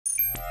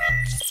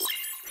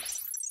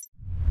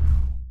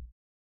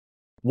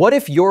What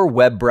if your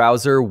web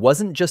browser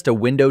wasn't just a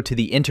window to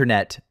the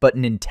internet, but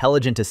an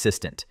intelligent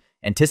assistant,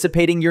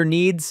 anticipating your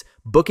needs,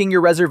 booking your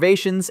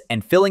reservations,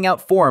 and filling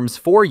out forms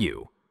for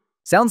you?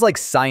 Sounds like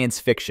science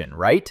fiction,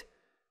 right?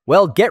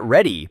 Well, get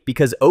ready,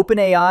 because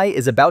OpenAI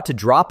is about to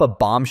drop a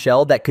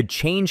bombshell that could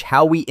change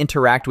how we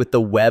interact with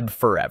the web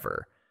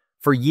forever.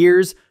 For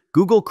years,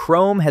 Google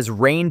Chrome has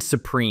reigned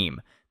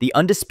supreme, the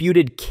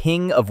undisputed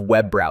king of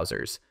web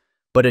browsers.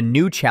 But a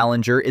new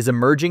challenger is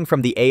emerging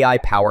from the AI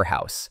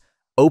powerhouse,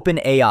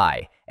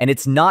 OpenAI, and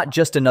it's not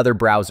just another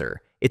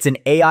browser. It's an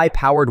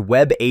AI-powered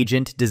web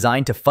agent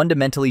designed to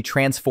fundamentally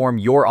transform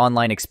your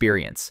online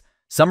experience.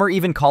 Some are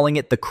even calling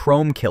it the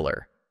Chrome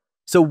killer.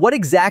 So what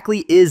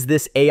exactly is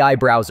this AI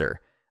browser?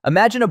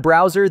 Imagine a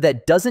browser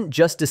that doesn't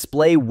just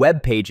display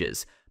web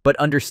pages, but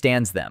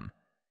understands them.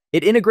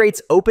 It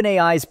integrates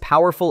OpenAI's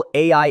powerful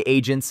AI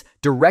agents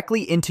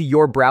directly into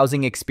your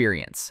browsing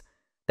experience.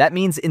 That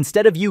means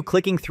instead of you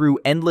clicking through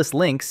endless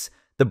links,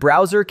 the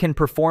browser can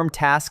perform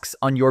tasks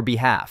on your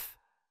behalf.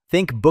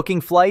 Think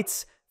booking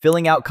flights,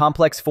 filling out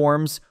complex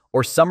forms,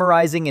 or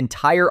summarizing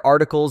entire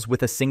articles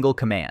with a single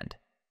command.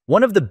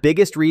 One of the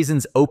biggest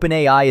reasons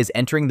OpenAI is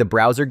entering the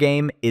browser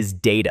game is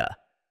data.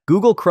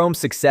 Google Chrome's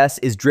success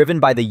is driven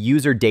by the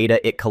user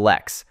data it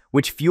collects,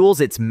 which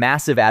fuels its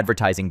massive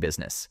advertising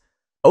business.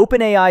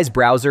 OpenAI's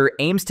browser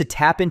aims to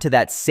tap into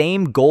that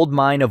same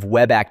goldmine of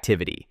web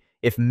activity.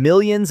 If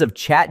millions of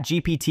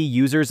ChatGPT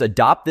users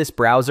adopt this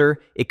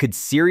browser, it could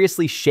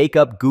seriously shake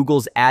up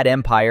Google's ad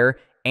empire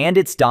and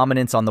its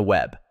dominance on the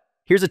web.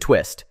 Here's a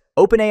twist.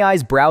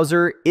 OpenAI's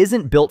browser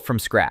isn't built from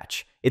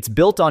scratch. It's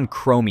built on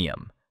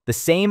Chromium, the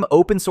same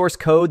open source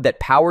code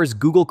that powers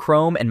Google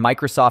Chrome and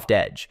Microsoft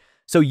Edge.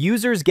 So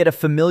users get a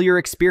familiar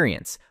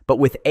experience, but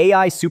with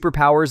AI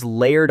superpowers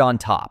layered on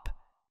top.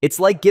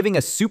 It's like giving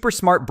a super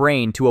smart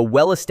brain to a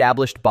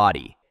well-established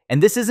body.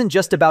 And this isn't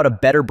just about a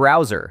better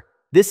browser.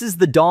 This is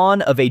the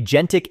dawn of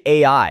agentic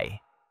AI.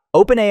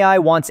 OpenAI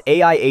wants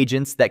AI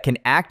agents that can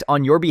act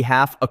on your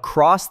behalf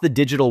across the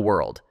digital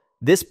world.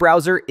 This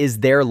browser is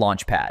their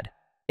launchpad.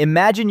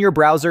 Imagine your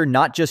browser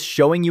not just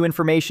showing you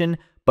information,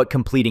 but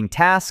completing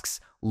tasks,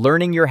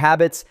 learning your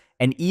habits,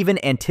 and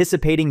even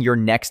anticipating your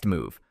next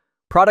move.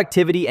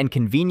 Productivity and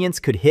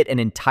convenience could hit an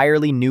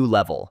entirely new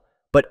level.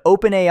 But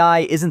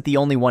OpenAI isn't the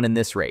only one in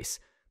this race.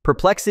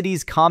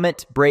 Perplexity's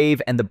Comet,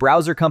 Brave, and the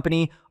browser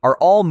company are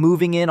all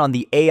moving in on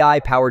the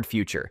AI-powered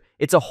future.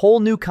 It's a whole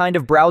new kind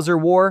of browser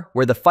war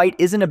where the fight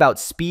isn't about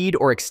speed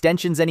or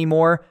extensions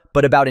anymore,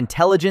 but about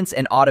intelligence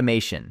and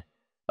automation.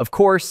 Of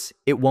course,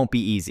 it won't be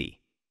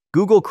easy.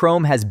 Google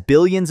Chrome has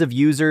billions of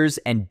users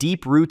and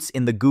deep roots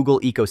in the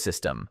Google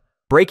ecosystem.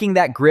 Breaking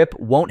that grip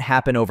won't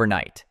happen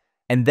overnight.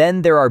 And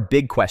then there are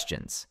big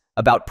questions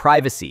about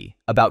privacy,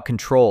 about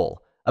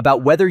control,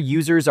 about whether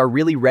users are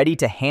really ready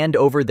to hand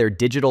over their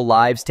digital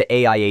lives to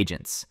AI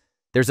agents.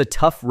 There's a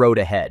tough road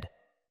ahead.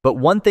 But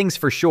one thing's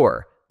for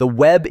sure, the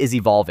web is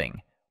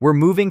evolving. We're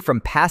moving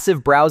from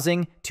passive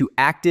browsing to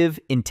active,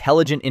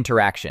 intelligent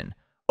interaction.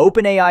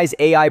 OpenAI's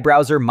AI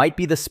browser might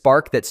be the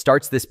spark that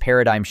starts this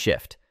paradigm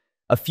shift.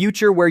 A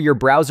future where your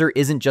browser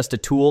isn't just a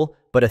tool,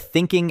 but a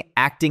thinking,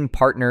 acting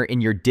partner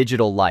in your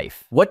digital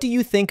life. What do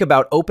you think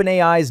about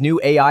OpenAI's new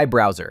AI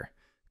browser?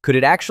 Could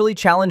it actually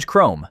challenge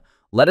Chrome?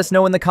 Let us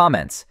know in the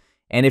comments.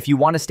 And if you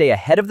want to stay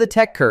ahead of the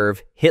tech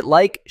curve, hit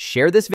like, share this video.